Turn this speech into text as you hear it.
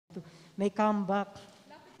may comeback.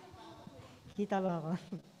 Kita ba ako?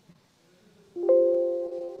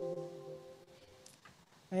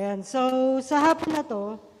 Ayan. So, sa hapon na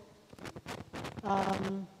to,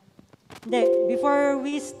 hindi, before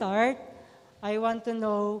we start, I want to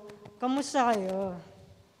know, kamusta kayo?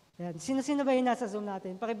 Ayan. Sino-sino ba yung nasa Zoom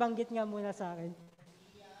natin? Pakibanggit nga muna sa akin.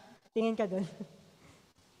 Tingin ka doon.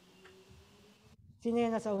 Sino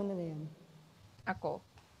yung nasa una na yan? Ako.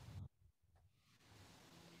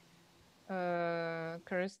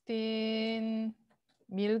 Kirsten,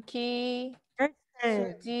 Milky,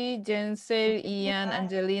 Kirsten. Suji, Jensel, Ian,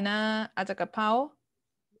 Angelina, at saka Pao.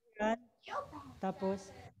 Yan.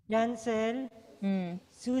 Tapos, Yancel,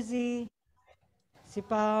 Suzy, si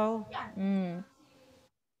Pao.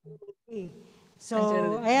 So,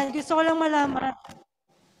 ayan, gusto ko lang malaman,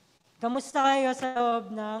 kamusta kayo sa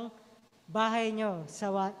loob ng bahay nyo sa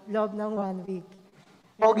loob ng 1 week?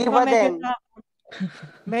 Pogi ba din?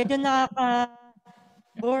 Medyo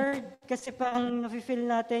nakaka-bored kasi parang nafe-feel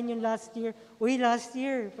natin yung last year. Uy, last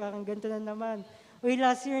year, parang ganito na naman. Uy,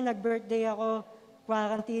 last year, nag-birthday ako,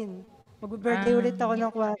 quarantine. Mag-birthday ulit ako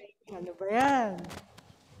ng quarantine. Ano ba yan?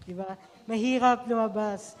 Diba? Mahirap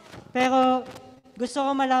lumabas. Pero gusto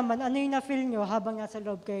ko malaman, ano yung na-feel nyo habang nasa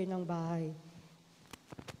loob kayo ng bahay?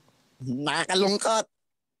 Nakakalungkot.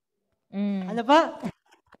 Ano ba?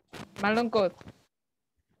 Malungkot.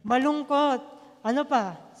 Malungkot. Ano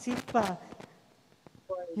pa? Sip pa.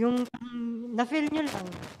 Yung na-feel nyo lang.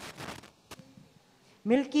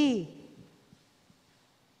 Milky.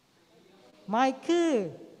 Mike.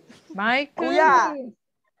 Kuya.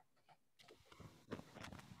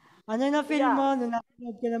 Ano na-feel mo nung nasa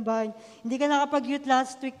loob ka ng bahay? Hindi ka nakapag-youth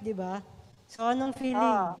last week, di ba? So, anong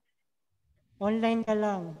feeling? Online ka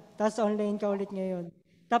lang. Tapos online ka ulit ngayon.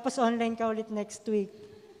 Tapos online ka ulit next week.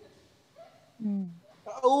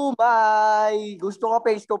 Oh my! Gusto ko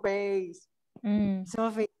face to face. So,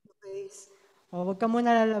 face to face. O, huwag ka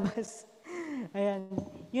muna lalabas. Ayan.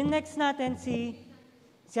 Yung next natin, si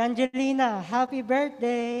Angelina. Happy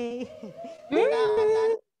birthday!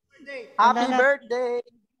 Happy birthday!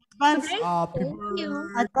 Advance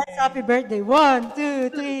happy birthday. 1,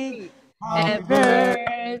 2, 3. Happy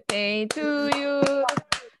birthday to you.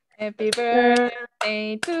 Happy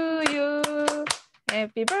birthday to you.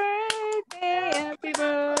 Happy birthday, happy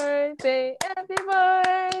birthday, happy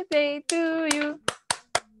birthday to you.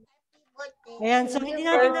 Ayan, so hindi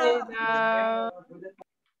natin na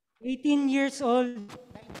 18 years old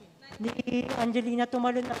ni Angelina,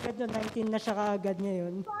 tumalon agad no, 19 na siya kaagad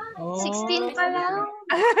ngayon. 16 pa lang.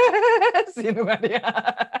 Sino ba niya?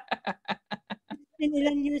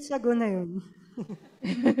 Ilan years ago na yun?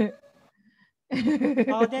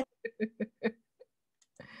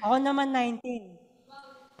 Ako naman 19.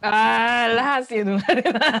 Lahat sino ba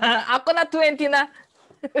niya? Ako na 20 na.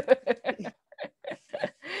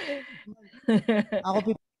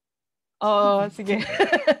 Ako Oo, sige.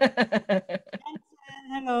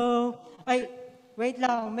 Hello. Ay, wait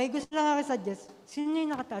lang. May gusto lang ako suggest. Sino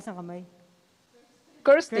yung nakataas ng kamay?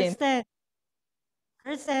 Kirsten.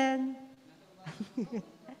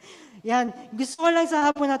 Yan. Gusto ko lang sa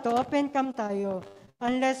hapon na to, open cam tayo.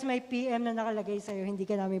 Unless may PM na nakalagay sa'yo, hindi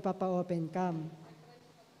ka namin papa-open cam.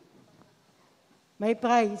 May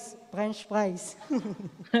prize. French fries.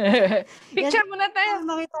 Picture muna tayo.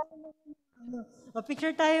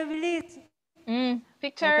 Picture tayo, bilis.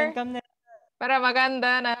 Picture. Open cam na. Para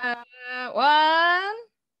maganda na.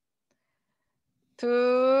 1,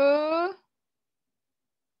 2,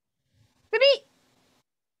 3.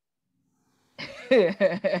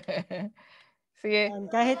 Sige.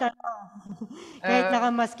 Kahit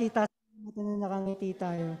nakamas kita, nakangiti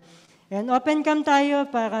tayo. Yan, open cam tayo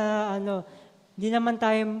para hindi naman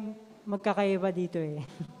tayo magkakaiba dito eh.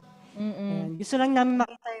 Yan, gusto lang namin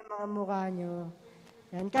makita yung mga mukha nyo.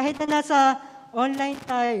 Yan, kahit na nasa online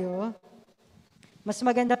tayo, mas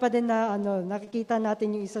maganda pa din na nakikita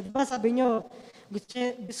natin yung isa. Diba sabi nyo,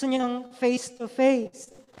 gusto nyo ng face to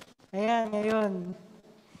face. Ayan, ngayon.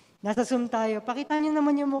 Nasa Zoom tayo. Pakita nyo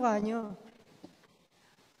naman yung mukha nyo.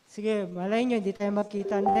 Sige, malay nyo, hindi tayo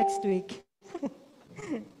makita next week.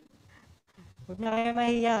 Huwag na kayo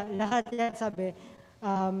mahiya. Lahat yan sabi,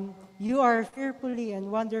 you are fearfully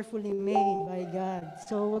and wonderfully made by God.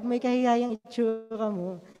 So, huwag may kahiyayang itsura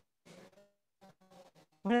mo.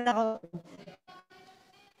 Wala ka.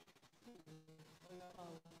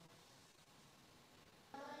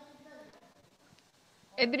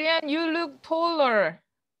 Adrian, you look taller.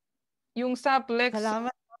 Yung sa flex.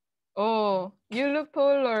 Salamat. Oh, you look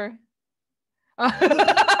taller.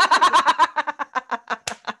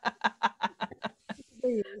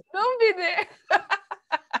 Don't be there.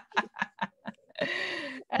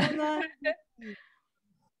 Ano,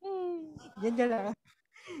 Hmm. yan ka lang.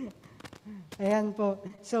 Ayan po.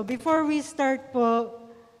 So before we start po,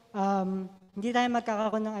 hindi tayo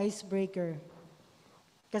magkakaroon ng icebreaker.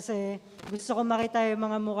 Kasi gusto ko makita yung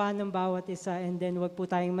mga mukha ng bawat isa and then wag po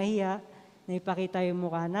tayong mahiya na ipakita yung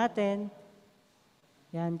mukha natin.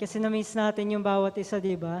 Yan, kasi na-miss natin yung bawat isa,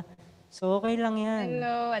 di ba? So okay lang yan.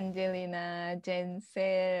 Hello, Angelina,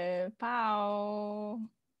 Jensel, Pao.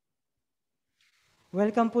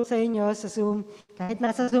 Welcome po sa inyo sa Zoom. Kahit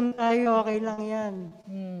nasa Zoom tayo, okay lang yan.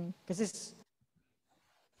 Hmm. Kasi,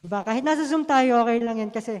 diba, kahit nasa Zoom tayo, okay lang yan.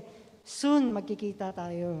 Kasi soon, magkikita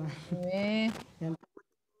tayo. Eh, Yan.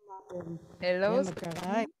 hello, Yan,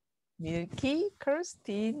 magkaray. Milky,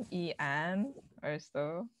 Kirsten, Ian,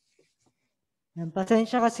 Ersto. Yan,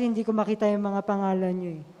 pasensya kasi hindi ko makita yung mga pangalan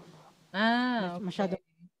nyo eh. Ah, okay. Masyado.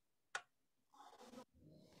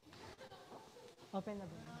 Open na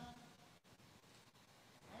ba?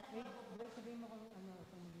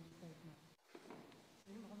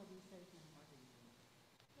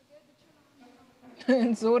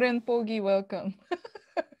 Zoren Pogi, welcome.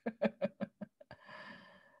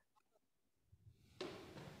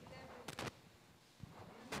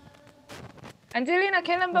 Angelina,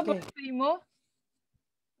 kailan ba Okay. birthday mo?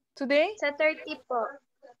 Today? Sa 30 po.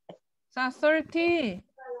 Sa 30.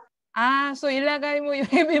 Ah, so ilagay mo yung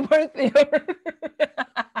happy birthday.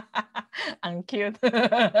 Ang cute.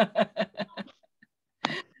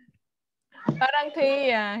 Parang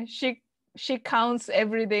Thea, she counts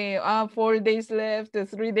every day. 4 days left,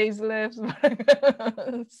 3 days left.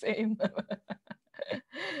 Same.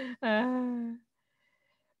 Ah,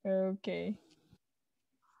 okay.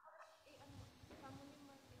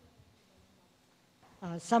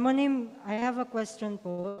 Samonim, I have a question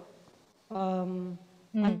po.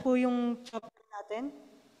 Ano po yung chapter natin?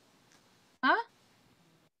 Ha?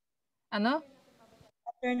 Ano?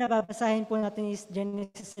 Chapter na babasahin po natin is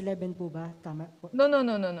Genesis 11 po ba? Tama po. No.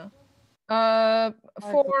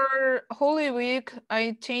 For Holy Week,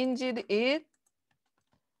 I changed it.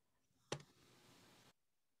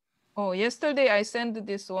 Oh, yesterday I sent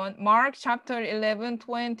this one. Mark chapter 11,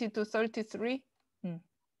 20 to 33.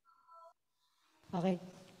 Okay.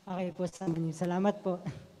 Okay po, Samonim. Salamat po.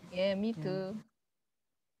 Yeah, me too.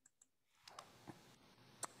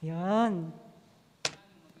 Yan.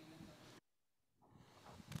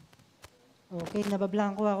 Okay,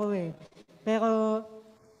 nabablangko ako eh. Pero,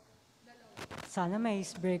 sana may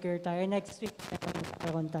icebreaker tayo. Next week,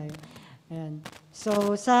 meron tayo. Ayan.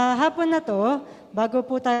 So, sa hapon na to, bago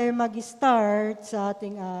po tayo mag-start sa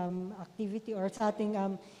ating activity or sa ating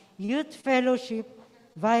youth fellowship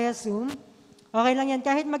via Zoom, okay lang yan.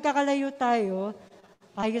 Kahit magkakalayo tayo,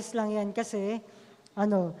 ayos lang yan kasi,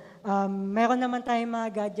 meron naman tayong mga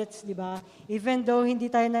gadgets, di ba? Even though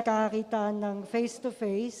hindi tayo nakakakita ng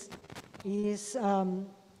face-to-face, is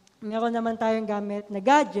meron naman tayong gamit na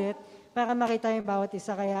gadget para makita yung bawat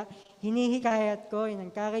isa. Kaya hinihikayat ko,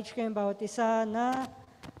 in-encourage ko yung bawat isa na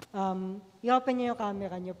i-open nyo yung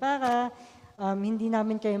camera nyo para hindi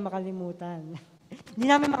namin kayo makalimutan. Hindi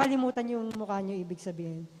namin makalimutan yung mukha nyo, ibig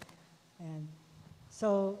sabihin. Ayan.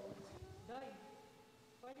 So,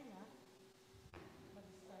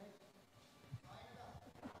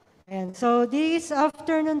 ayan. So, this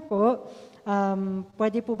afternoon po,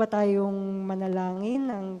 pwede po ba tayong manalangin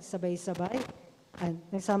ng sabay-sabay?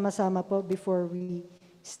 Nagsama-sama po before we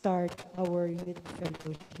start our youth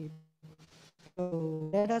fellowship. So,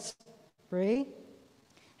 let us pray.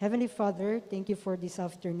 Heavenly Father, thank you for this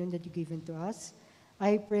afternoon that you given to us.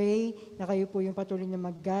 I pray na kayo po yung patuloy na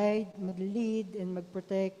mag-guide, mag-lead, and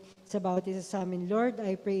mag-protect sa bawat isa sa amin. Lord,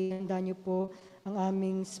 I pray handa niyo po ang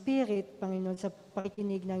aming spirit, Panginoon, sa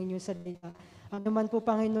pakikinig ng inyong salita. Ano man po,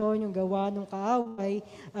 Panginoon, yung gawa ng kaaway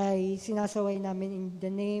ay sinasaway namin in the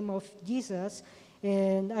name of Jesus.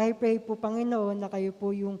 And I pray po, Panginoon, na kayo po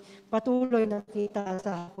yung patuloy na kita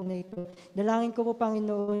sa hapon na ito. Dalangin ko po,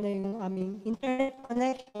 Panginoon, na yung aming internet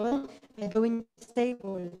connection ay gawin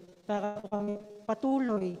stable para po kami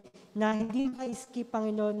patuloy na hindi ma-skip,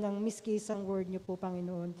 Panginoon, ng miski isang word niyo po,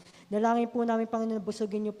 Panginoon. Dalangin po namin, Panginoon,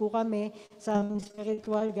 busugin niyo po kami sa aming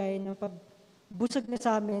spiritual gaya ng busog na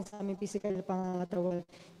sa aming physical na pangangatawan.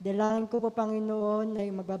 Dalangin ko po, Panginoon, na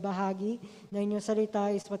yung magbabahagi na inyong salita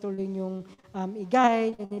is patuloy niyong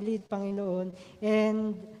i-guide and i-lead, Panginoon.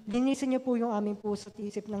 And linisin niyo po yung aming puso at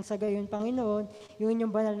isip ng sa gayon, Panginoon, yung inyong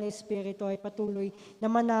banal na espiritu ay patuloy na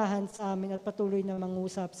manahan sa amin at patuloy na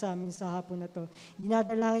mangusap sa amin sa hapon na to.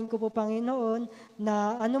 Dinadalangin ko po, Panginoon,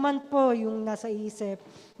 na anuman po yung nasa isip,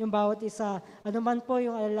 yung bawat isa, anuman po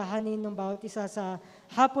yung alalahanin ng bawat isa sa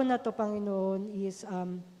hapon na to, Panginoon, is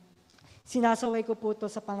Sinasaway ko po ito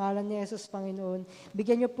sa pangalan ni Jesus, Panginoon.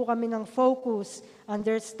 Bigyan niyo po kami ng focus,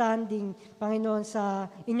 understanding, Panginoon, sa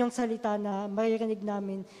inyong salita na maririnig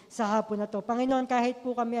namin sa hapon na to. Panginoon, kahit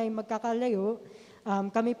po kami ay magkakalayo,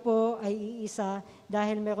 kami po ay iisa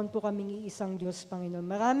dahil meron po kaming iisang Diyos, Panginoon.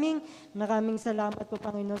 Maraming salamat po,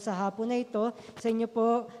 Panginoon, sa hapon na ito. Sa inyo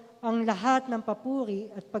po ang lahat ng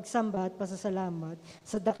papuri at pagsamba at pasasalamat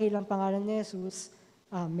sa dakilang pangalan ni Jesus.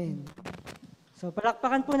 Amen. So,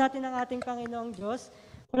 palakpakan po natin ang ating Panginoong Diyos.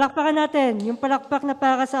 Palakpakan natin yung palakpak na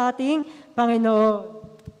para sa ating Panginoon.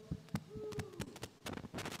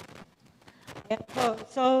 Ayan po.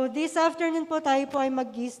 So, this afternoon po tayo po ay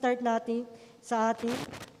mag-start natin sa ating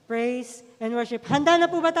praise and worship. Handa na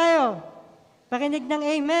po ba tayo? Pakinig ng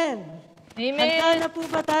amen. Amen. Handa na po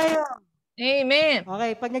ba tayo? Amen.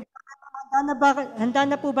 Okay, pag handa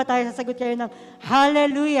na po ba tayo? Sasagot kayo ng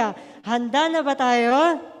hallelujah. Handa na ba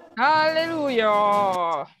tayo?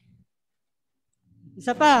 Hallelujah.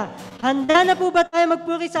 Isa pa, handa na po ba tayo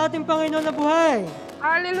magpuri sa ating Panginoon na buhay?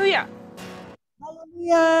 Hallelujah.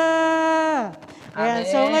 Hallelujah! Ayan,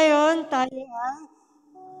 Amen. so ngayon tayo ay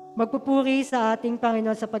magpupuri sa ating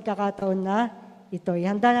Panginoon sa pagkakataon na ito.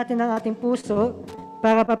 Ihanda natin ang ating puso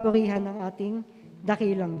para papurihan ang ating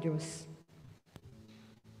dakilang Diyos.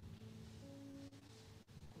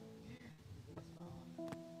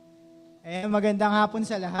 Magandang hapon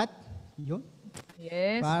sa lahat. Yun.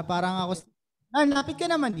 Yes. Parang ako... lapit ka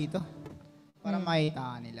naman dito. Para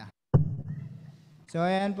makita ka nila. So,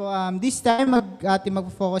 ayan po. This time,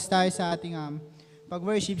 mag-focus tayo sa ating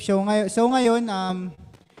pag-worship show. So, ngayon,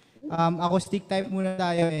 acoustic type muna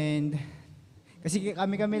tayo. And kasi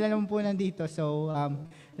kami lang naman po nandito. So,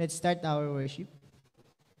 let's start our worship.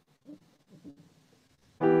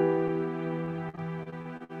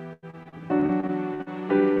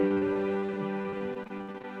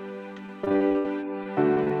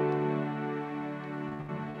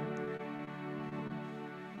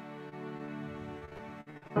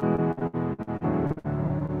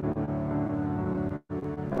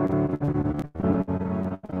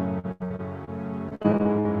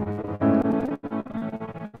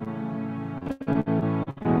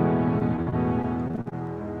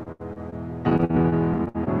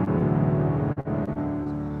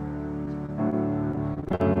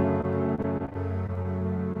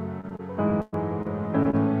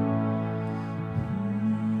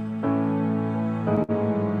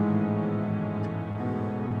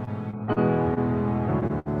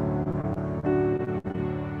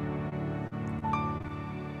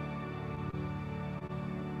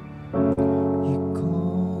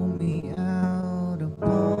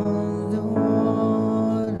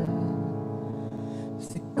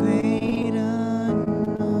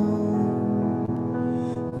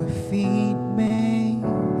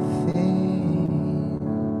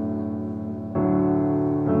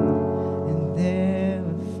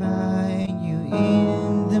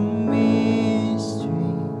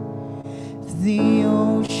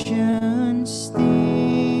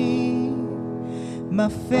 My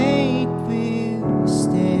faith will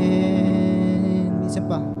stand. Isa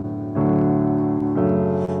pa.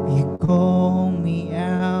 You call me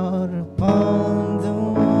out upon the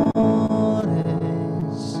waters,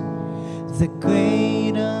 the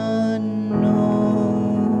great unknown.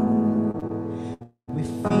 My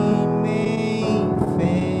feet may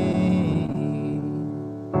fail,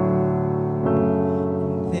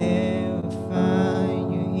 and there will find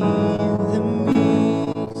you in the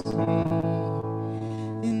mystery.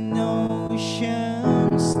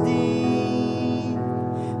 Oceans deep,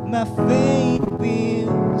 my faith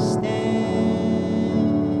will stand.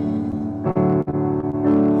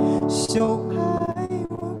 So I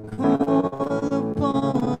will call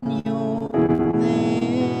upon your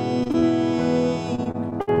name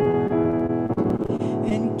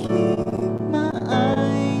and keep my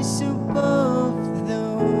eyes above the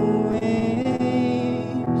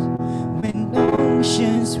waves. When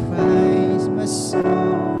oceans rise, my soul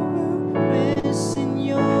in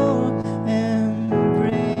your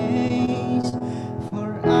embrace,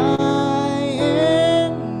 for I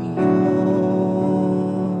am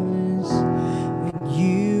yours.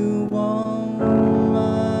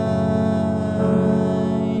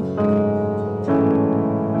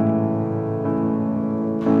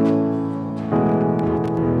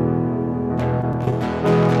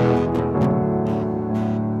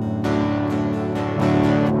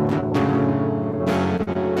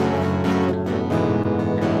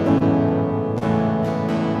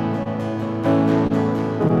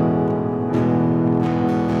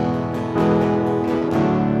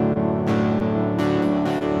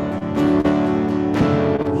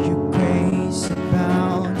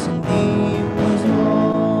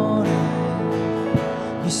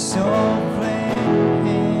 sovereign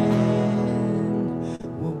hand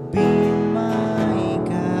will be my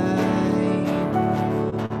guide.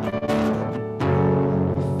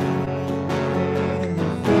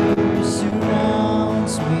 Fear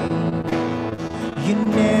surrounds me. You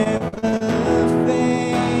never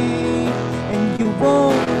fade, and you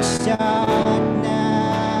won't start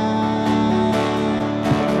now.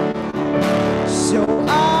 So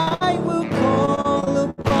I will call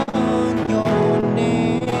upon your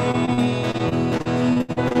name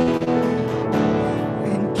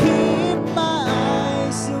and keep my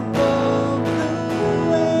eyes above the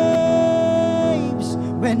waves.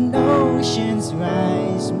 When oceans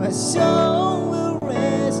rise, my soul will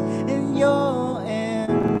rest in your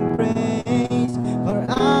embrace. For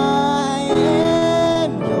I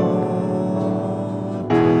am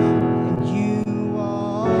yours, and you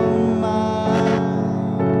are mine.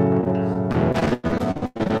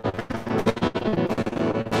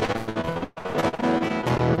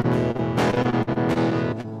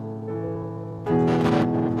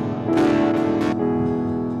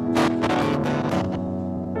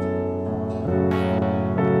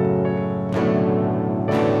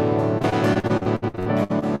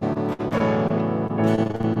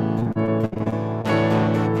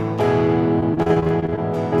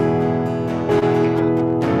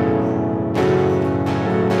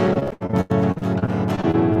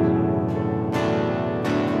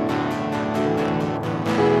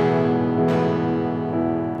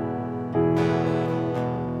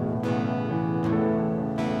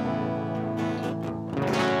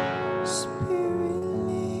 Spirit,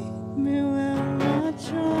 lead me where my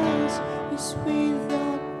trust is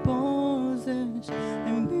without borders,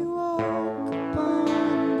 and we walk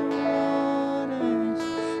upon the waters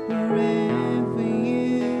wherever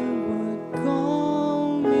you would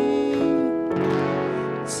call me.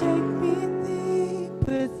 Take me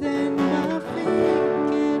deeper than my feet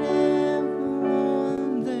could ever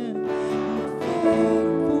wander. My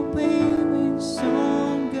faith will be made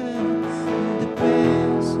stronger in the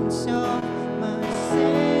presence of my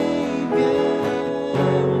Savior.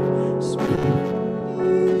 Spirit,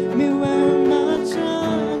 lead me where my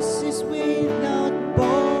trust is without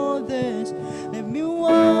borders. Let me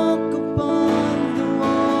walk upon the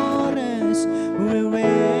waters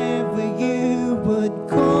wherever you would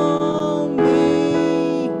call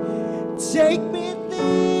me. Take me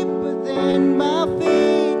deeper than my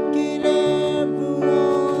feet could ever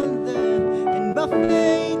wander, and my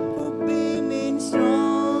faith will be made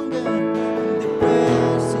stronger in the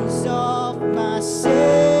presence of my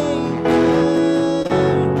Savior.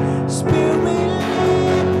 Spirit,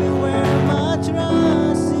 lead me where my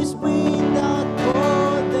trust is without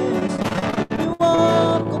borders. Let me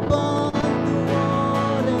walk upon the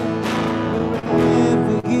water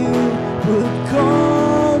wherever you would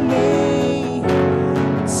call me.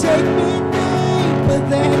 Take me deeper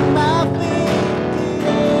than my feet could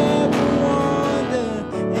ever wander,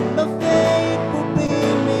 and my faith will be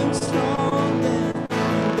made stronger in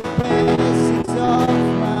the presence of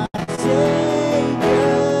my Savior.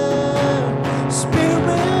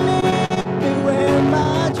 Spirit, lead me where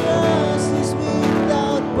my trust is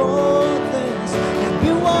without borders. Let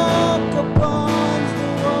me walk upon the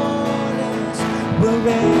waters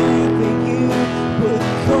wherever you would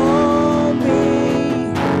call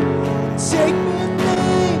me. Take me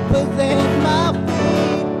deeper than my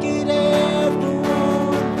feet could ever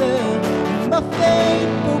wander, and my faith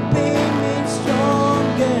will be made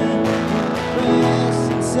stronger in the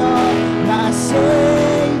presence of my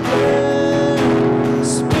Savior.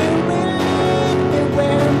 Spirit, lead me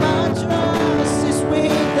where my trust is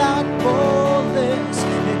without borders.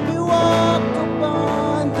 Let me walk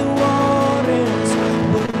upon the waters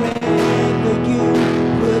wherever you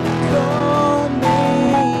would call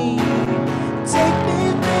me. Take me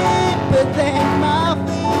deeper than my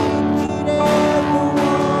feet could ever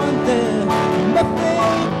wander, and my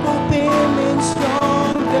faith will be made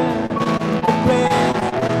stronger in the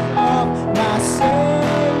presence of my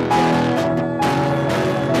Savior.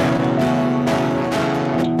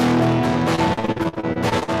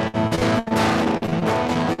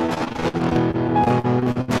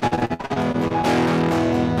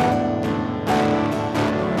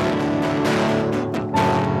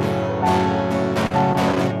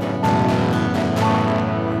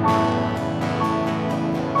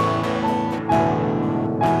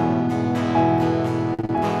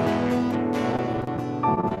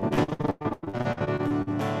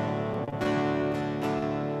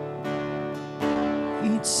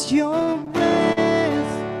 It's your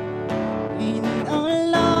breath in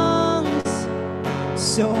our lungs,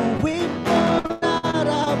 so we pour out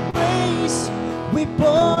our praise, we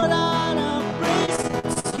pour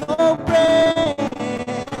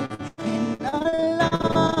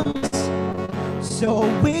So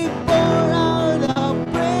we pour out our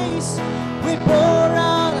praise, we pour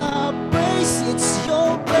out our praise. It's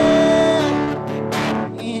your breath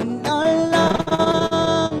in our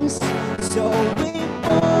lungs. So we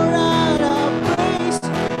pour out our praise,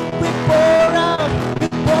 we pour out,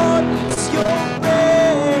 it's your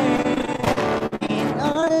breath in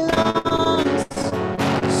our lungs.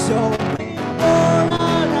 So we pour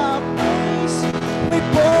out our praise, we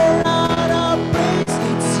pour out our praise.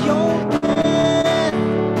 It's your breath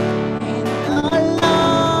in our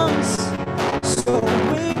lungs. So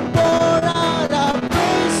we pour out our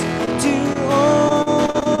praise to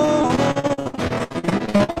all.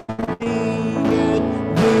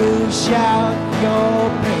 We'll shout your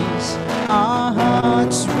praise. Our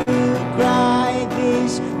hearts will cry,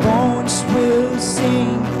 these bones will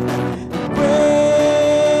sing.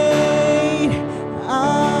 Great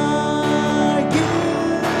are you,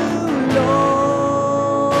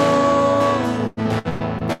 Lord.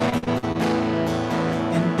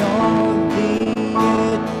 And all the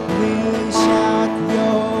earth will shout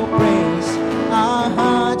your praise. Our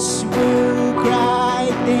hearts will cry,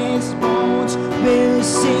 these bones will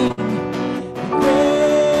sing.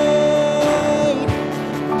 Great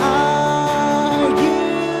are you,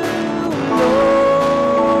 Lord.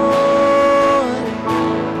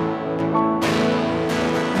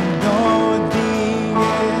 And all the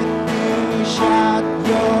earth will shout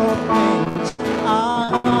your praise.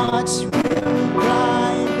 Our hearts will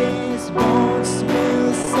cry, these bones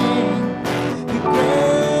will sing.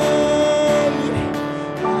 Great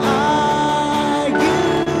are you,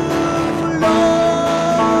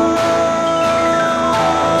 Lord.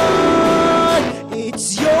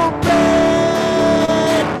 It's your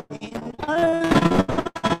breath in our lives.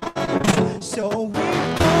 So we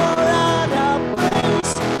pour out our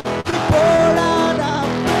praise, we pour out our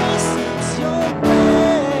praise. It's your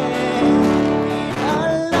breath in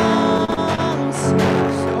our lungs.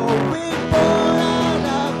 So we pour out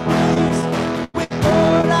our praise, we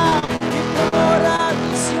pour out,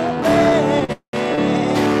 it's your breath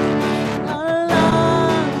in our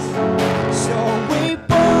lungs. So we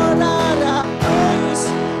pour out our praise,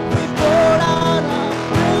 we pour out our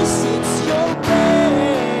praise. It's your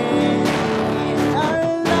breath in our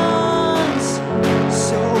lungs.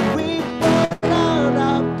 So we pour out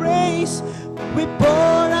our praise, we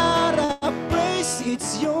pour out our praise.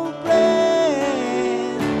 It's your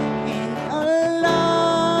breath in our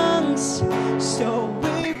lungs. So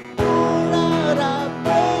we pour out our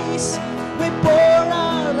praise, we pour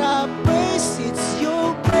out our praise. It's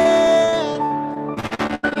your breath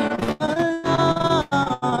in our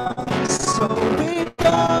lungs. So we pour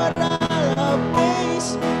out our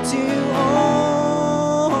praise to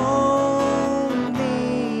only.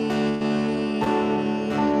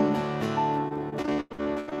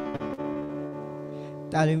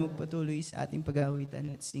 Tayo'y magpatuloy sa ating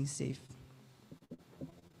pag-aawitan at sing safe.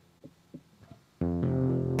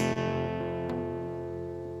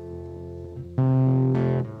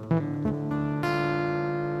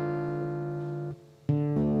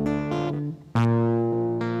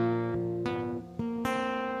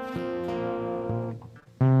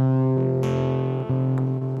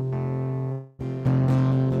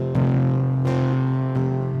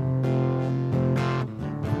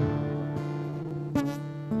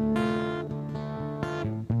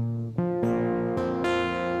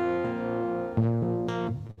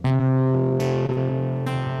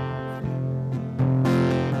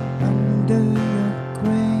 Under your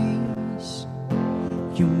grace,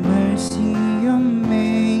 your mercy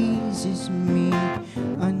amazes me.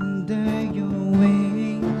 Under your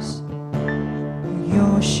wings,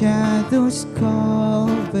 your shadows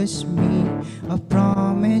covers me. A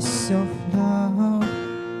promise of love,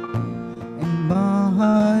 and my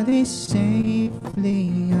heart is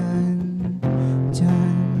safely undone.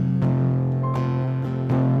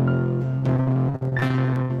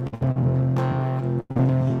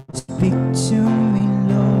 Speak to me,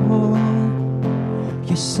 Lord.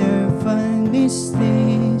 Your servant is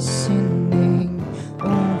listening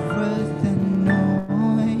over the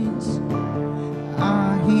noise.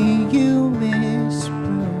 I hear you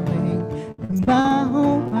whispering, my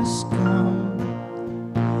hope has come,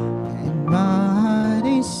 and my heart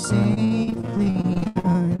is safely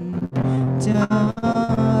undone.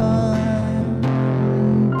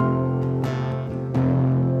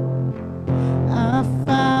 I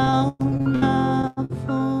found my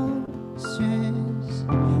fortress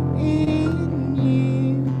in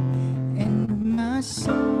you, and my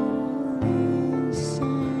soul is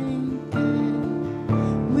anchored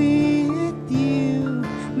with you.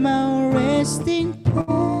 My resting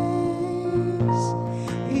place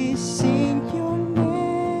is in your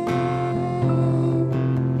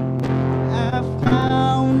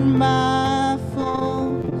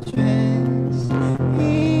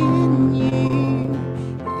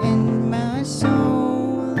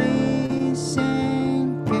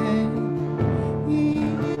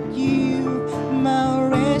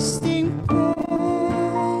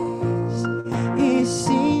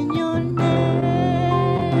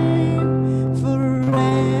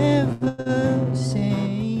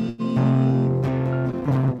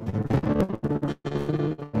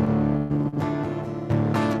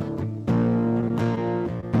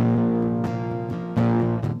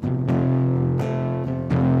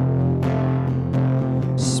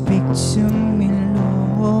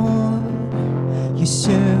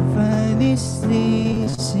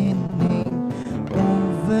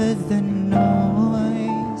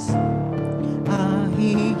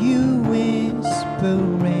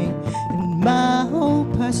separate, and my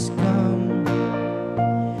hope has come,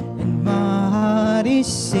 and my heart is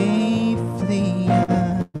safely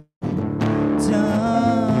undone.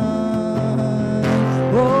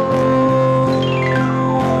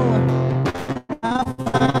 Oh, I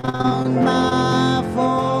found my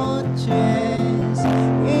fortress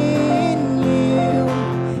in you,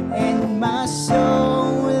 and my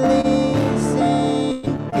soul is anchored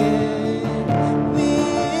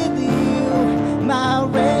with you. My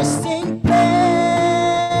resting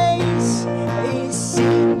place is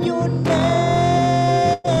in your name.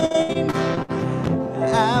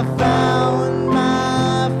 I found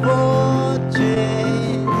my fortress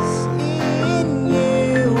in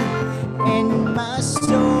you, and my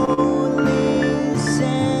soul is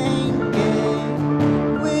anchored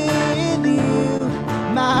with you.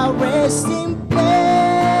 My resting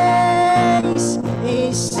place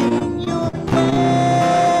is in your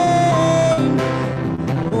name.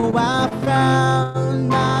 Oh, I found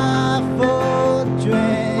my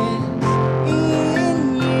fortress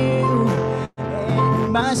in you,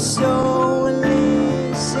 and my soul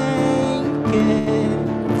is anchored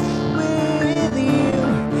with you.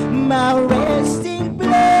 My resting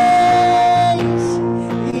place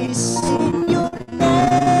is in your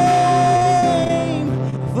name,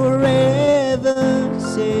 forever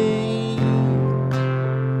safe,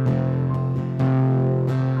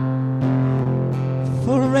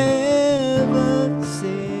 forever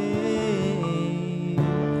safe,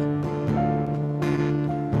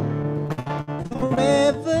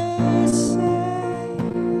 forever safe.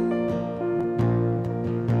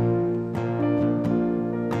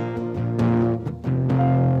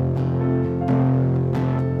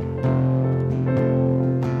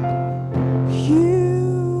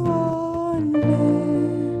 You are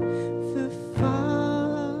never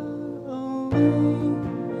far away,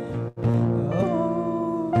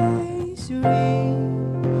 always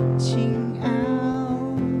reaching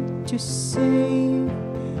out to save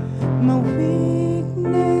my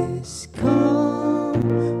weakness,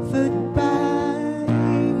 comfort by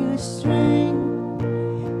your strength,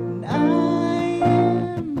 and I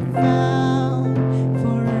am found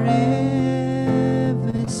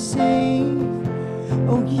forever safe.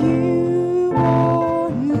 Oh, you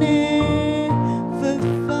are never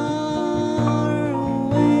far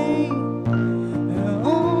away,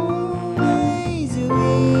 always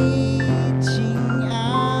reaching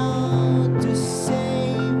out to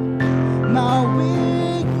save my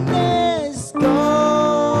weakness,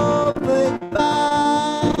 covered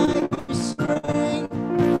by your strength,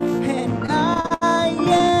 and I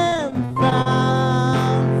am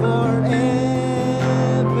found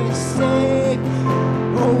forever safe.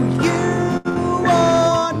 Oh, you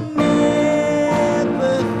are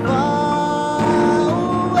never far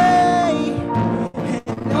away,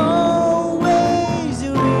 and always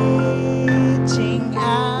reaching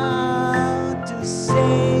out to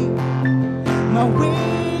save my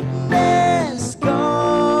weakness,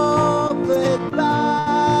 covered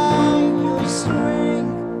by your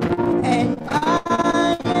strength, and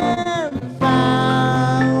I am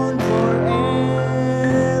found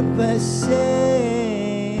forever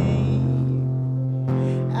safe.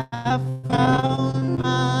 I found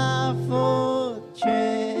my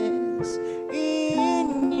fortress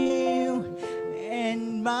in you,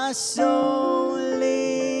 and my soul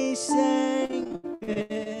is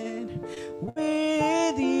anchored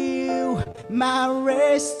with you. My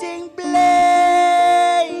resting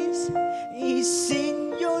place is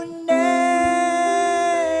in your name.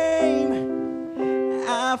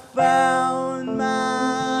 I found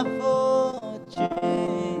my fortress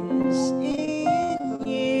in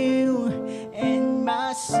you, and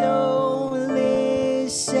my soul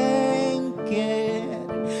is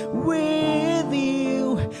anchored with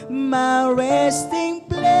you. My resting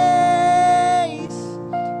place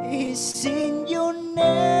is in your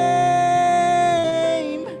name,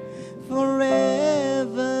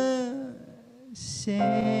 forever safe.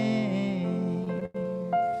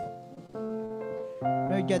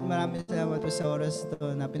 Lord God, maraming salamat po sa oras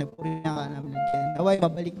to na pinagpurihan ka namin, Lord God. Naway,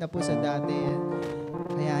 mabalik na po sa dati.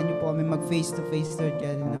 Hayaan niyo po kami mag-face to face, Lord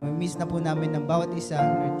God. Namimiss na po namin ng bawat isa,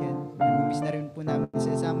 Lord God. Namimiss na rin po namin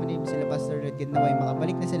sila name sila, Pastor, Lord God. Naway,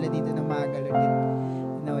 makabalik na sila dito ng maaga, Lord God.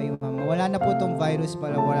 Naway, mawala na po itong virus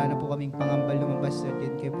para wala na po kaming pangambal lumabas, Lord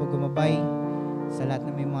God. Kayo po gumabay sa lahat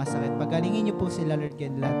na may mga sakit. Pagalingin niyo po sila, Lord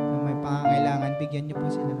God. Lahat na may pangangailangan, bigyan niyo po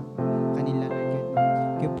sila ng kanila, Lord God.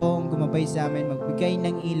 Kayo po ang gumabay sa amin, magbigay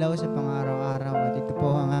ng ilaw sa pang-araw-araw. At ito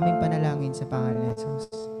po ang aming panalangin sa pangalan ni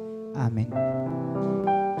Jesus. Amen. Ito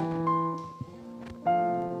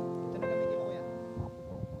na gamitin mo, kuya.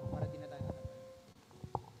 Para di na tayo nakatayo.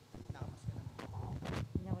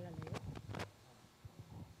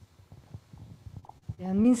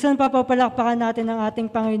 Yan. Minsan papapalakpakan natin ang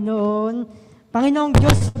ating Panginoon. Panginoong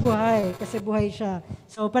Diyos buhay, kasi buhay siya.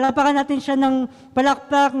 So palakpakan natin siya ng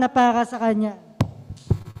palakpak na para sa Kanya.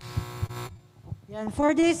 Yan.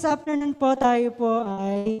 For this afternoon po, tayo po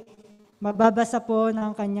ay magbabasa po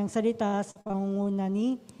ng kanyang salita sa pangunguna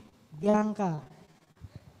ni Bianca.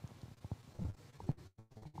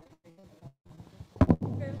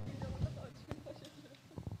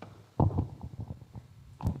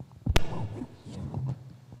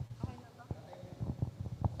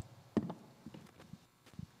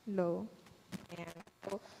 Hello. Ayan.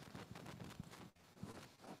 So,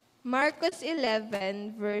 Marcos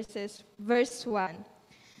 11 verse 1.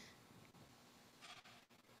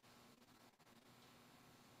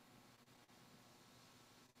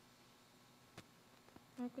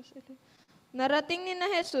 Marcos 11. Narating ni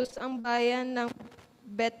na Jesus ang bayan ng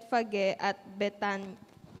Betfage at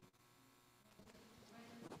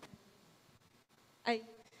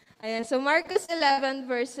Ayan, so Marcos 11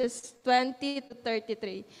 verses 20 to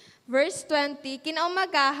 33. Verse 20,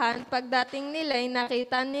 kinaumagahan, pagdating nila'y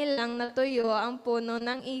nakita nilang natuyo ang puno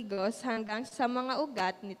ng igos hanggang sa mga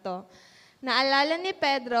ugat nito. Naalala ni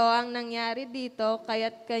Pedro ang nangyari dito,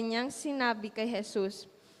 kaya't kanyang sinabi kay Jesus,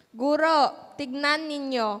 Guro, tignan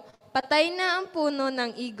ninyo, patay na ang puno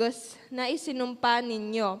ng igos na isinumpa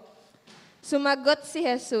ninyo. Sumagot si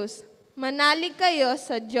Jesus, manalig kayo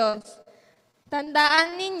sa Diyos.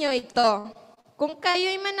 Tandaan ninyo ito, kung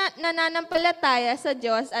kayo'y nananampalataya sa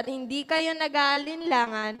Diyos at hindi kayo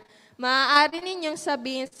nag-aalinlangan, maaari ninyong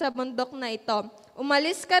sabihin sa bundok na ito,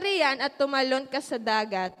 umalis ka riyan at tumalon ka sa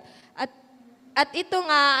dagat. At ito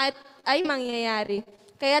nga ay mangyayari.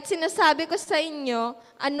 Kaya't sinasabi ko sa inyo,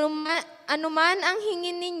 anuman ang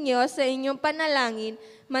hingin ninyo sa inyong panalangin,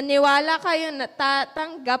 maniwala kayo na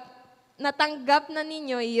natanggap na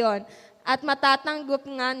ninyo iyon at matatanggap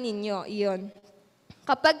nga ninyo iyon.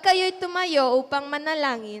 Kapag kayo'y tumayo upang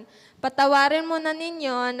manalangin, patawarin muna ninyo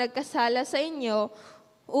ang nagkasala sa inyo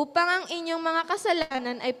upang ang inyong mga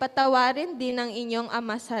kasalanan ay patawarin din ng inyong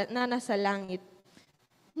Ama na nasa langit.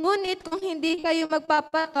 Ngunit kung hindi kayo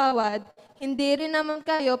magpapatawad, hindi rin naman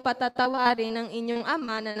kayo patatawarin ng inyong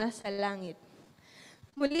Ama na nasa langit.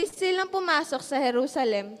 Muli silang pumasok sa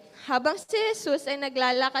Jerusalem. Habang si Jesus ay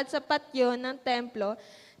naglalakad sa patio ng templo,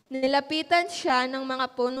 nilapitan siya ng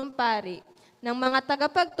mga punong pari, ng mga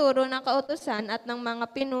tagapagturo ng kautusan at ng mga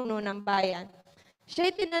pinuno ng bayan.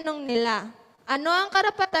 Siya'y tinanong nila, ano ang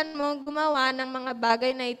karapatan mo gumawa ng mga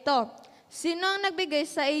bagay na ito? Sino ang nagbigay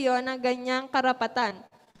sa iyo ng ganyang karapatan?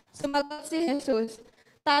 Sumagot si Jesus,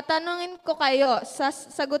 tatanungin ko kayo,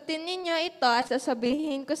 sagutin ninyo ito at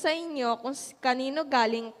sasabihin ko sa inyo kung kanino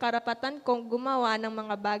galing karapatan kong gumawa ng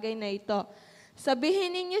mga bagay na ito.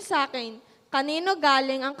 Sabihin ninyo sa akin, kanino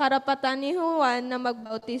galing ang karapatan ni Juan na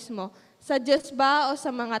magbautismo? Sa Diyos ba o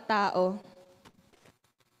sa mga tao?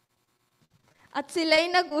 At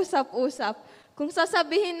sila'y nag-usap-usap. Kung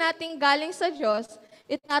sasabihin natin galing sa Diyos,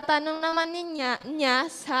 itatanong naman niya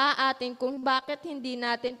sa atin kung bakit hindi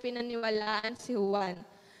natin pinaniwalaan si Juan.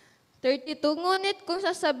 32, ngunit kung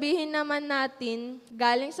sasabihin naman natin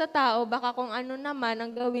galing sa tao, baka kung ano naman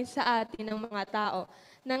ang gawin sa atin ng mga tao.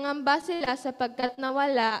 Nangamba sila sapagkat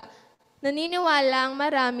naniniwala ang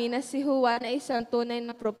marami na si Juan ay isang tunay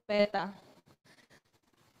na propeta.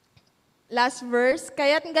 Last verse,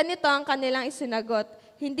 kaya't ganito ang kanilang isinagot,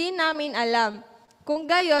 hindi namin alam. Kung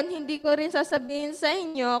gayon, hindi ko rin sasabihin sa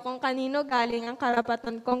inyo kung kanino galing ang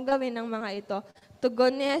karapatan kong gawin ng mga ito.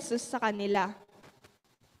 Tugon ni Jesus sa kanila.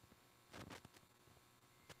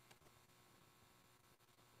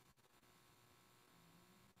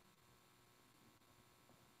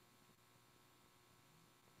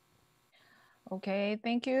 Okay,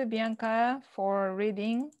 thank you, Bianca, for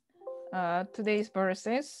reading today's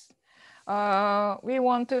verses. We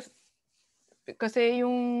want to, kasi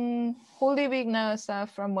yung Holy Week na sa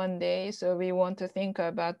from Monday, so we want to think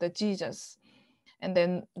about the Jesus. And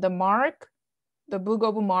then the book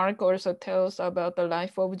of Mark also tells about the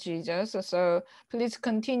life of Jesus. So please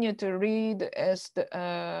continue to read as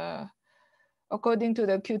according to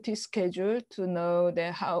the QT schedule to know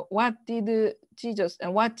what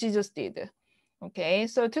Jesus did. Okay,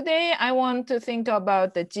 so today I want to think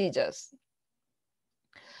about the Jesus.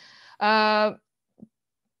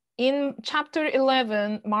 In chapter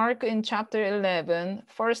 11, Mark in chapter 11,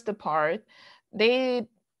 first part,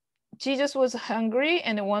 Jesus was hungry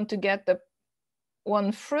and want to get one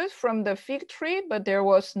fruit from the fig tree, but there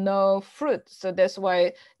was no fruit. So that's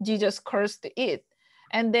why Jesus cursed it.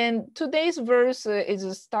 And then today's verse is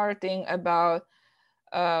starting about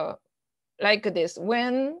like this.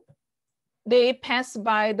 When they passed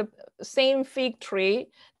by the same fig tree,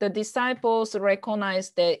 the disciples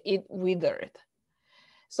recognized that it withered.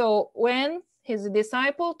 So when his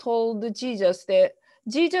disciple told Jesus that,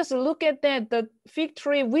 Jesus, look at that, the fig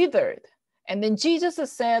tree withered. And then Jesus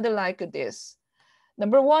said like this.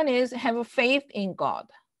 Number one is have faith in God.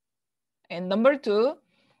 And number two,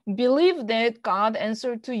 believe that God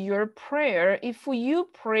answered to your prayer if you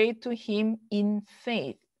pray to him in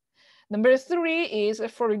faith. Number three is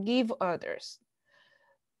forgive others.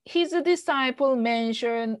 His disciple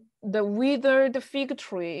mentioned the withered fig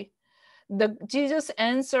tree. Jesus'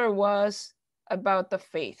 answer was about the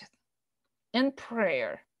faith and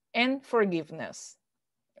prayer and forgiveness.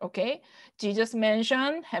 Okay? Jesus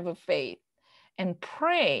mentioned have a faith and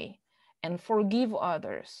pray and forgive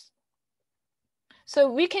others.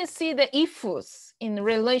 So we can see the ifus in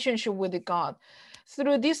relationship with God.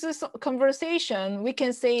 Through this conversation, we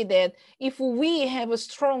can say that if we have a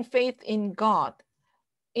strong faith in God,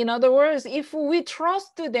 in other words, if we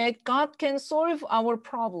trust that God can solve our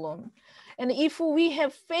problem, and if we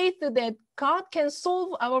have faith that God can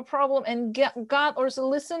solve our problem and God also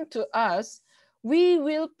listen to us, we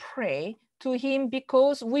will pray to him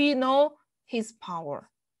because we know his power.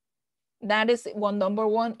 That is number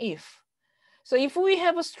one if. So if we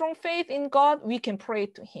have a strong faith in God, we can pray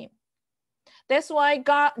to him. That's why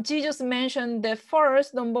Jesus mentioned that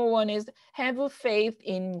first, number one is have a faith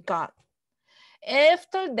in God.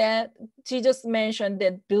 After that, Jesus mentioned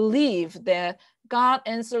that believe that God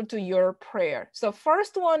answered to your prayer. So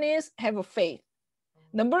first one is have a faith.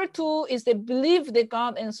 Number two is that believe that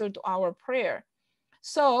God answered to our prayer.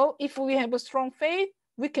 So if we have a strong faith,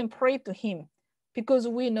 we can pray to him because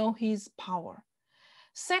we know his power.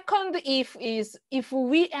 Second if is if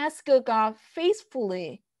we ask God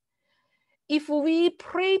faithfully, if we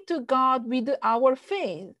pray to God with our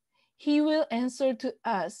faith, he will answer to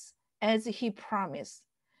us as he promised.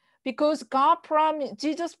 Because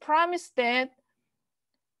Jesus promised that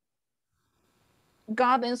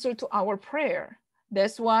God answered to our prayer.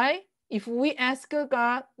 That's why if we ask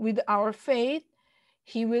God with our faith,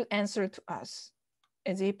 he will answer to us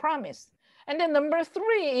as he promised. And then number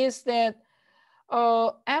three is that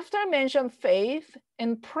after I mentioned faith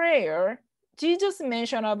and prayer, Jesus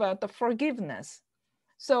mentioned about the forgiveness.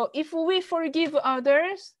 So if we forgive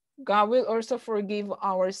others, God will also forgive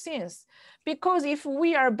our sins. Because if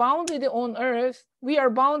we are bounded on earth, we are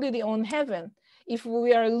bounded on heaven. If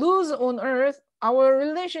we are loose on earth, our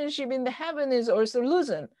relationship in the heaven is also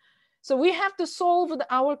loosened. So we have to solve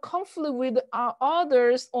our conflict with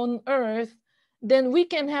others on earth, then we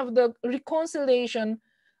can have the reconciliation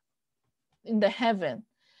in the heaven.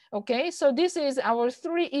 Okay, so this is our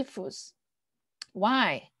three ifus.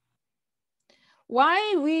 Why?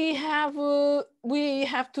 Why we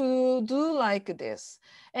have to do like this?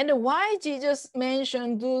 And why Jesus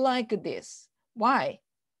mentioned do like this? Why?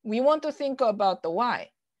 We want to think about the why.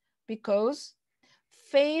 Because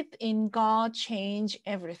faith in God change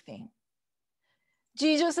everything.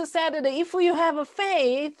 Jesus said that if you have a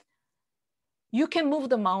faith, you can move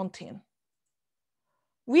the mountain.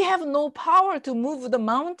 We have no power to move the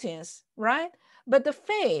mountains, right? But the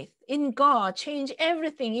faith in God change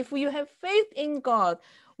everything. If you have faith in God,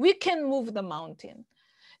 we can move the mountain.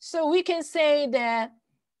 So we can say that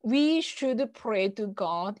we should pray to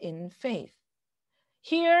God in faith.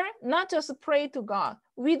 Here, not just pray to God.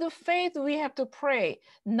 With the faith, we have to pray.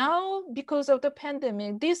 Now, because of the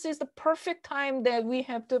pandemic, this is the perfect time that we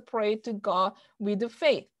have to pray to God with the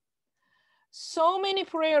faith. So many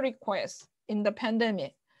prayer requests in the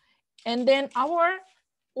pandemic. And then our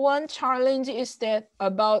one challenge is that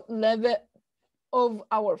about level of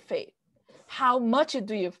our faith. How much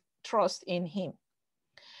do you trust in him?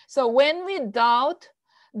 So when we doubt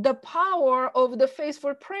the power of the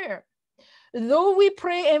faithful prayer, though we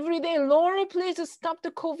pray every day, Lord, please stop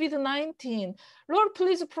the COVID-19. Lord,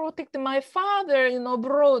 please protect my father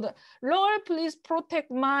abroad. Lord, please protect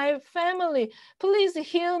my family. Please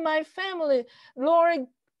heal my family. Lord,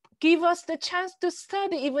 give us the chance to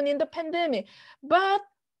study even in the pandemic. But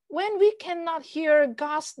when we cannot hear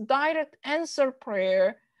God's direct answer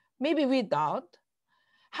prayer, maybe we doubt.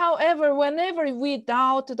 However, whenever we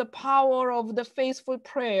doubt the power of the faithful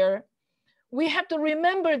prayer, we have to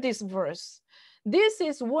remember this verse. This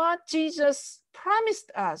is what Jesus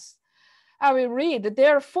promised us. I will read,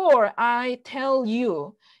 therefore I tell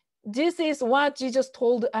you, this is what Jesus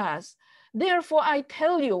told us. Therefore I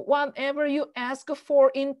tell you, whatever you ask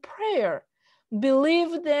for in prayer,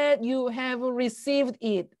 believe that you have received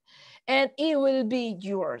it, and it will be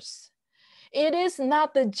yours. It is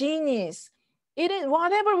not the genius. It is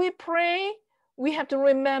whatever we pray, we have to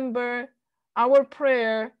remember our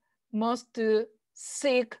prayer must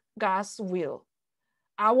seek God's will.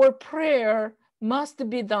 Our prayer must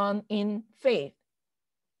be done in faith.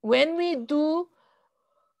 When we do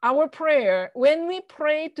our prayer, when we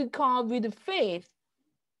pray to God with faith,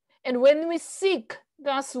 and when we seek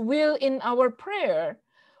God's will in our prayer,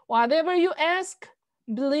 whatever you ask,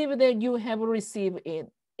 believe that you have received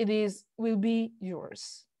it. Will be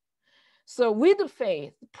yours. So with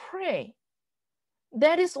faith, pray.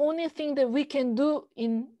 That is the only thing that we can do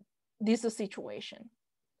in this situation.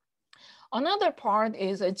 Another part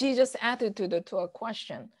is Jesus' attitude to a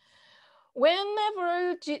question.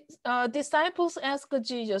 Whenever disciples ask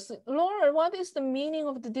Jesus, Lord, what is the meaning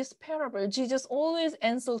of this parable? Jesus always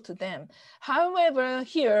answers to them. However,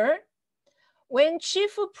 here, when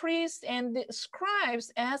chief priests and the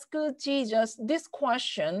scribes ask Jesus this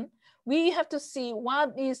question, we have to see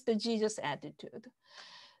what is the Jesus' attitude.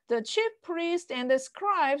 The chief priests and the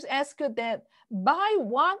scribes ask that, by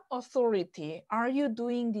what authority are you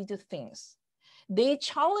doing these things? They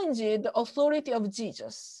challenged the authority of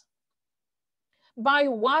Jesus. By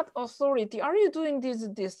what authority are you doing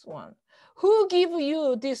this one? Who gave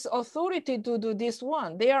you this authority to do this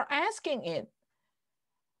one? They are asking it.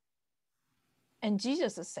 And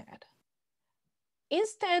Jesus said,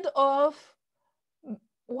 instead of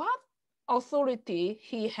what authority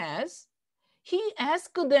he has, he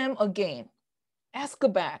asked them again, ask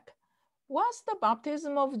back, was the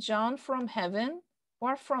baptism of John from heaven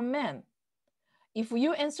or from men? If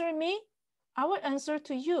you answer me, I will answer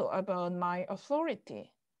to you about my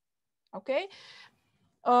authority. Okay?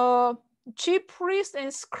 Chief priest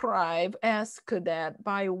and scribe ask that,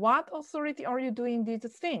 by what authority are you doing these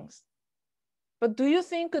things? But do you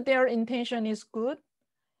think their intention is good?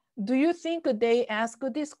 Do you think they ask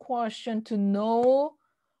this question to know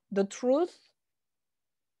the truth?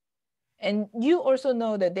 And you also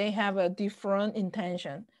know that they have a different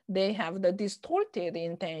intention. They have the distorted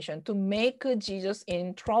intention to make Jesus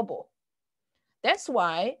in trouble. That's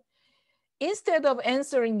why instead of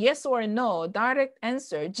answering yes or no, direct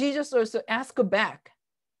answer, Jesus also asked back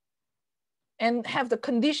and have the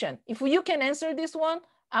condition. If you can answer this one,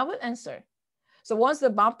 I will answer. So was the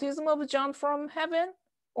baptism of John from heaven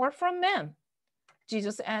or from man?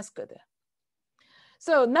 Jesus asked.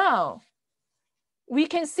 So now we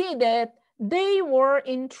can see that they were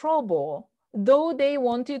in trouble, though they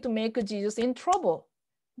wanted to make Jesus in trouble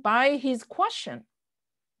by his question.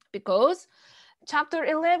 Because chapter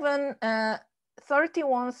 11,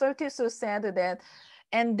 31, 32 said that,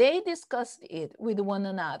 and they discussed it with one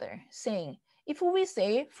another, saying, if we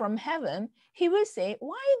say from heaven, he will say,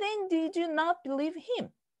 why then did you not believe him?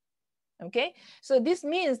 Okay, so this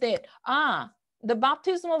means that, the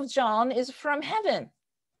baptism of John is from heaven.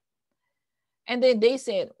 And then they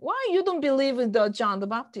said, why you don't believe in the John the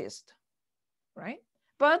Baptist, right?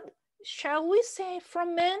 But shall we say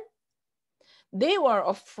from men? They were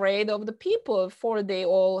afraid of the people, for they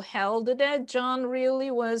all held that John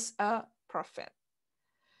really was a prophet.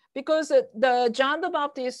 Because the John the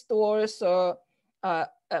Baptist was,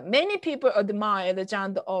 many people admired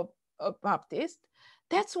John the Baptist.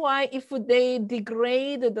 That's why if they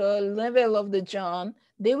degrade the level of the John,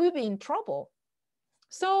 they will be in trouble.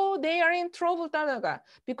 So they are in trouble talaga,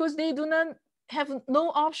 because they do not have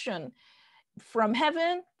no option. From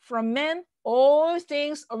heaven, from men, all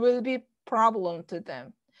things will be problem to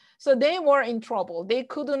them. So they were in trouble. They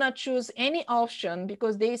could not choose any option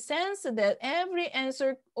because they sensed that every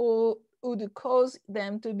answer would cause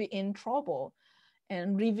them to be in trouble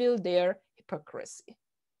and reveal their hypocrisy.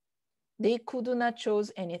 They could not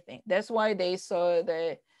choose anything. That's why they saw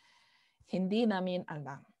the hindi namin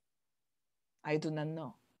alam. I do not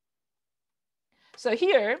know. So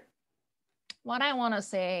here, what I want to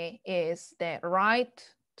say is the right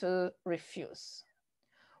to refuse.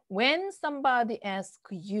 When somebody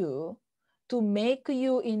asks you to make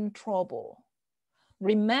you in trouble,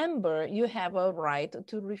 remember you have a right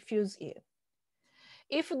to refuse it.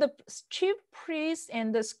 If the chief priests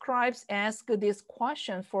and the scribes ask this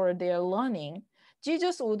question for their learning,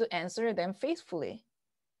 Jesus would answer them faithfully.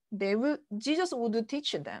 Jesus would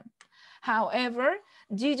teach them. However,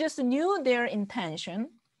 Jesus knew their intention.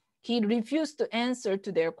 He refused to answer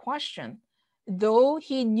to their question, though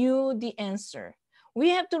he knew the answer. We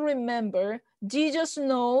have to remember, Jesus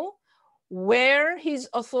knows where his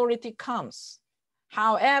authority comes.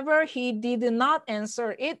 However, he did not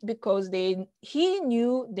answer it because he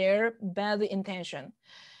knew their bad intention.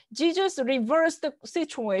 Jesus reversed the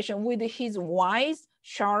situation with his wise,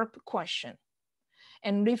 sharp question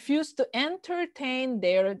and refused to entertain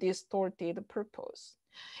their distorted purpose.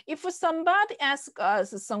 If somebody asks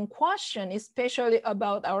us some question, especially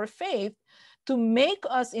about our faith, to make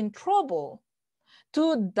us in trouble,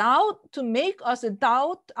 to make us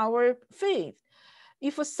doubt our faith.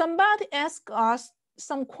 If somebody asks us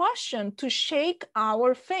some question to shake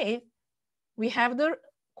our faith, we have the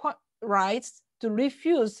rights to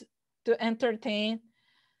refuse to entertain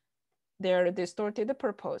their distorted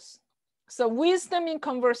purpose. So wisdom in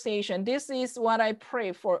conversation, this is what I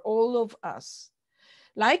pray for all of us.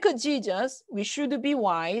 Like Jesus, we should be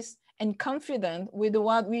wise and confident with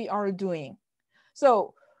what we are doing.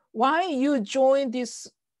 So why you join this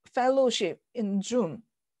fellowship in June?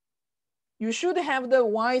 You should have the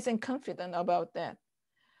wise and confident about that.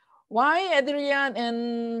 Why Adrian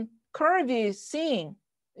and Kirby sing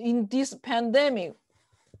in this pandemic?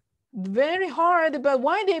 Very hard, but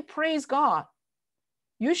why they praise God?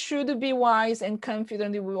 You should be wise and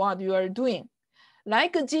confident with what you are doing.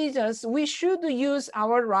 Like Jesus, we should use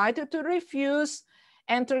our right to refuse,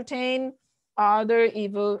 entertain other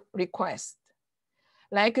evil requests.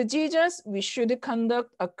 Like Jesus, we should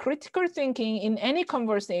conduct a critical thinking in any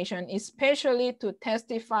conversation, especially to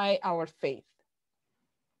testify our faith.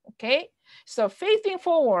 Okay, so faithing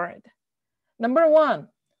forward. Number one,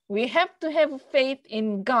 we have to have faith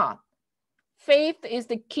in God. Faith is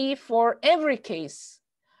the key for every case,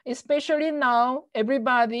 especially now,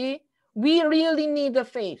 everybody, we really need the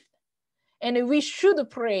faith. And we should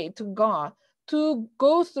pray to God to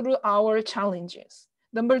go through our challenges.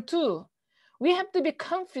 Number two, we have to be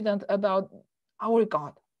confident about our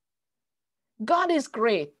God. God is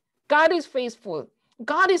great. God is faithful.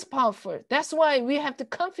 God is powerful. That's why we have to be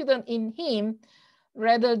confident in Him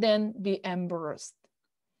rather than be embarrassed.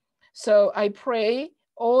 So I pray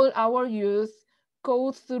all our youth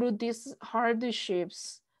go through these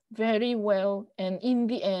hardships very well. And in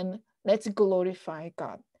the end, let's glorify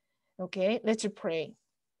God. Okay, let's pray.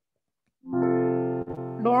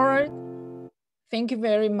 Lord, thank you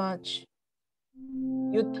very much.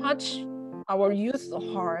 You touch our youth's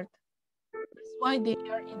heart. That's why they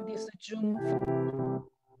are in this Zoom.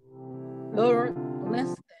 Lord,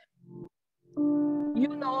 bless them.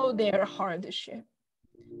 You know their hardship.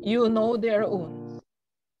 You know their wounds.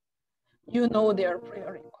 You know their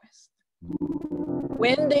prayer request.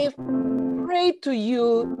 When they pray to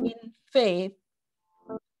you in faith,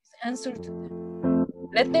 answer to them.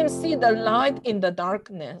 Let them see the light in the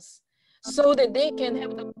darkness so that they can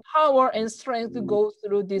have the power and strength to go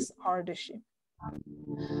through this hardship.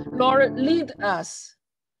 Lord, lead us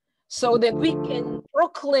so that we can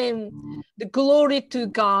proclaim the glory to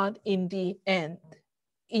God in the end.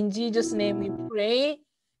 In Jesus' name we pray.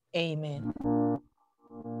 Amen.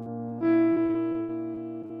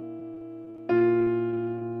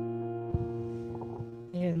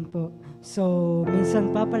 Ayan po. So,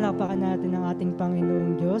 minsan papalapakan natin ang ating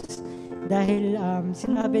Panginoong Diyos dahil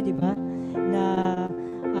sinabi, di ba, na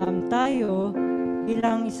tayo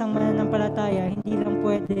bilang isang mananampalataya, hindi lang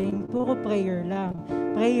pwedeng puro prayer lang.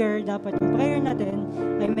 Dapat yung prayer natin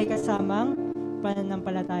ay may kasamang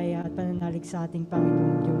pananampalataya at pananalig sa ating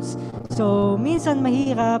Panginoong Diyos. So, minsan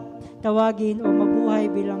mahirap tawagin o mabuhay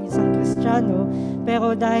bilang isang Kristiyano,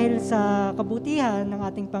 pero dahil sa kabutihan ng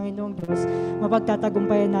ating Panginoong Diyos,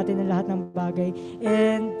 mapagtatagumpayan natin ang lahat ng bagay.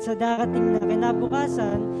 And sa darating na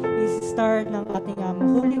kinabukasan is start ng ating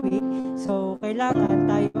Holy Week. So, kailangan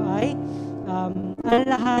tayo ay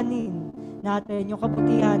alalahanin natin yung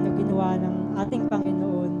kabutihan na ginawa ng ating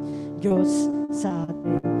Panginoon Diyos sa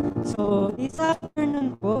atin. So, this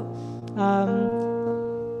afternoon po,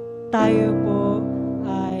 tayo po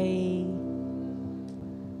ay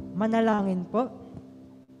manalangin po.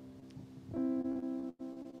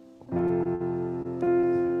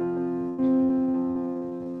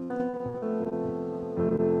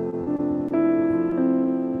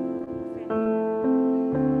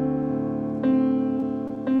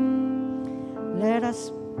 Let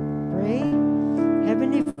us pray.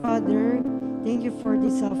 Heavenly Father, thank you for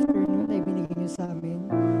this afternoon ay binigay niyo sa amin.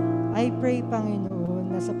 I pray,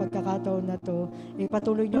 Panginoon, na sa pagkakataon na to,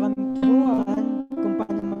 patuloy niyo kami turuan kung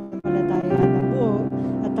paano manampalataya na buo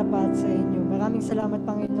at tapat sa inyo. Maraming salamat,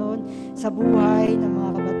 Panginoon, sa buhay ng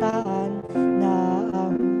mga kabataan na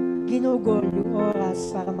ginugol yung oras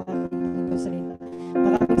para makarinig ng inyong salita.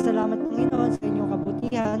 Maraming salamat, Panginoon, sa inyong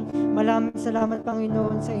kabutihan. Maraming salamat,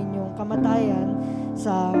 Panginoon, sa inyong kamatayan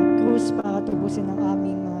sa krus para tubusin ang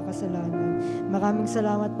aming mga kasalanan. Maraming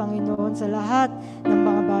salamat, Panginoon, sa lahat ng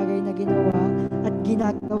mga bagay na ginawa at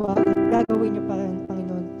ginagawa at gagawin niyo pa rin,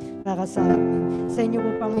 Panginoon, para sa amin. Sa inyo po,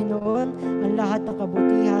 Panginoon, ang lahat ng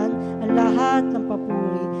kabutihan, ang lahat ng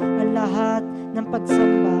papuri, ang lahat ng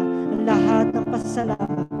pagsamba, ang lahat ng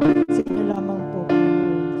pasasalamat. Sa inyo lamang po,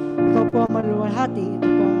 Panginoon. Ikaw po ang maluwalhati. Ito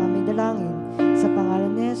po ang aming dalangin. Sa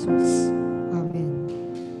pangalan ni Jesus. Amen.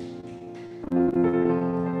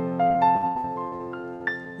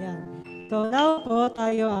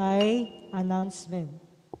 tayo ay announcement.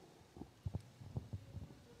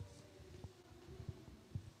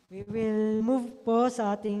 We will move po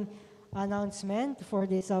sa ating announcement for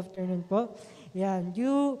this afternoon po. Yan,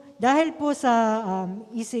 dahil po sa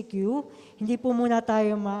ECQ, hindi po muna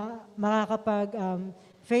tayo makakapag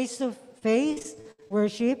face-to-face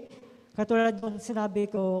worship, katulad ng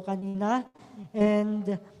sinabi ko kanina.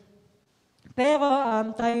 Pero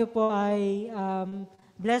tayo po ay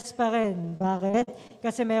blessed pa rin. Bakit?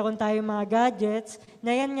 Kasi meron tayong mga gadgets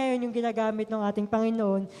na yan ngayon yung ginagamit ng ating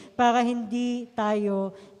Panginoon para hindi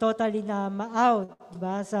tayo totally na ma-out,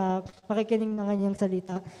 diba, sa pakikinig ng kanyang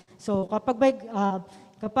salita. So kapag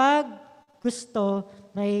gusto,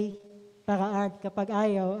 may paraan. Kapag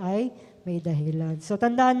ayaw, ay may dahilan. So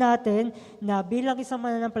tandaan natin na bilang isang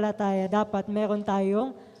mananampalataya, dapat meron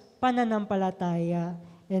tayong pananampalataya.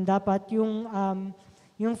 And dapat yung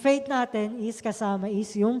faith natin is kasama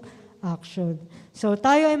is yung action. So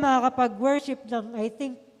tayo ay makakapag-worship ng I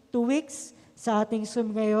think 2 weeks sa ating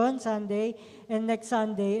Zoom ngayon, Sunday, and next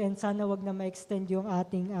Sunday, and sana wag na ma-extend yung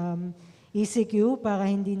ating ECQ para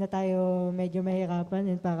hindi na tayo medyo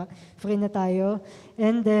mahirapan and para free na tayo.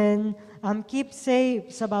 And then, keep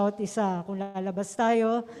safe sa bawat isa. Kung lalabas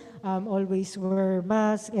tayo, always wear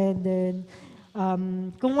mask, and then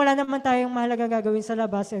kung wala naman tayong mahalagang gagawin sa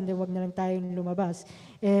labas, and then wag na lang tayong lumabas.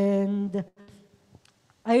 And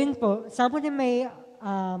ayun po, sabi din may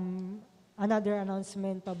another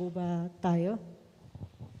announcement pa po ba tayo?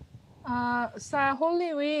 Sa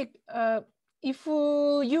Holy Week, if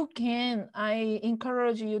you can, I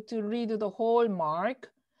encourage you to read the whole Mark.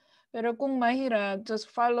 Pero kung mahirap, just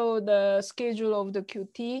follow the schedule of the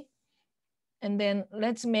QT, and then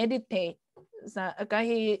let's meditate.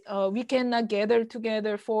 Kahit we cannot gather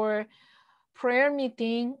together for prayer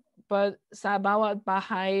meeting, but sa bawat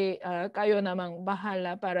bahay, kayo namang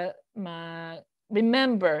bahala para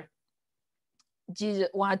remember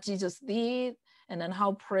what Jesus did, and then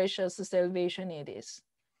how precious salvation it is.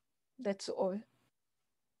 That's all.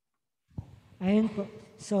 Ayun po.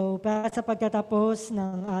 So, para sa pagtatapos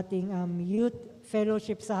ng ating youth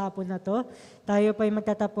fellowship sa hapon na to, tayo pa ay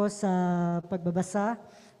magtatapos sa pagbabasa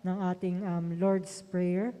ng ating Lord's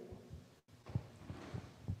Prayer.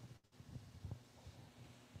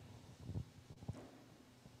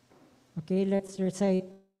 Okay, let's recite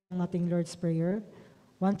ang ating Lord's Prayer.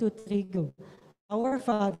 1, 2, 3, go. Our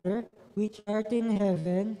Father, which art in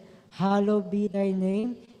heaven, hallowed be thy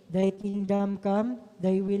name. Thy kingdom come,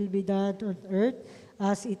 thy will be done on earth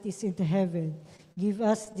as it is in heaven. Give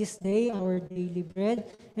us this day our daily bread,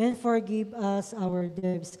 and forgive us our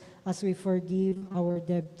debts as we forgive our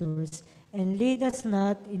debtors. And lead us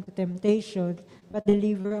not into temptation, but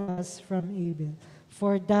deliver us from evil.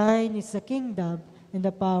 For thine is the kingdom, and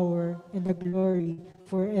the power, and the glory,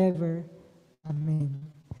 forever.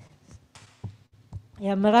 Amen.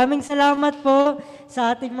 Yeah, maraming salamat po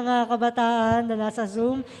sa ating mga kabataan na nasa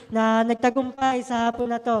Zoom na nagtagumpay sa hapon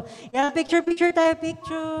na to. Yeah, picture tayo,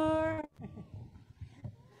 picture.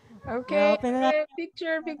 Okay, Open na natin.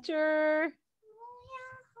 picture.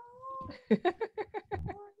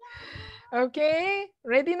 Okay,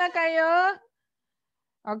 ready na kayo?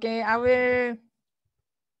 Okay, I will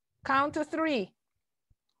count to 3.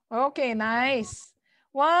 Okay, nice.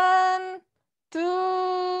 1,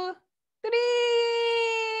 2, 3.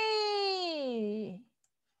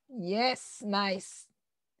 Yes, nice.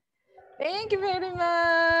 Thank you very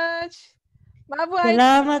much. Bye-bye.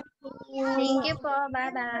 Salamat. Thank you po.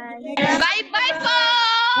 Bye-bye. Bye-bye po!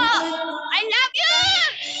 I love you!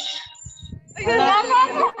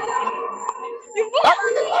 Bye-bye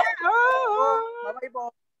po. Bye-bye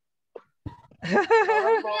po.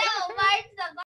 Hello, Martin!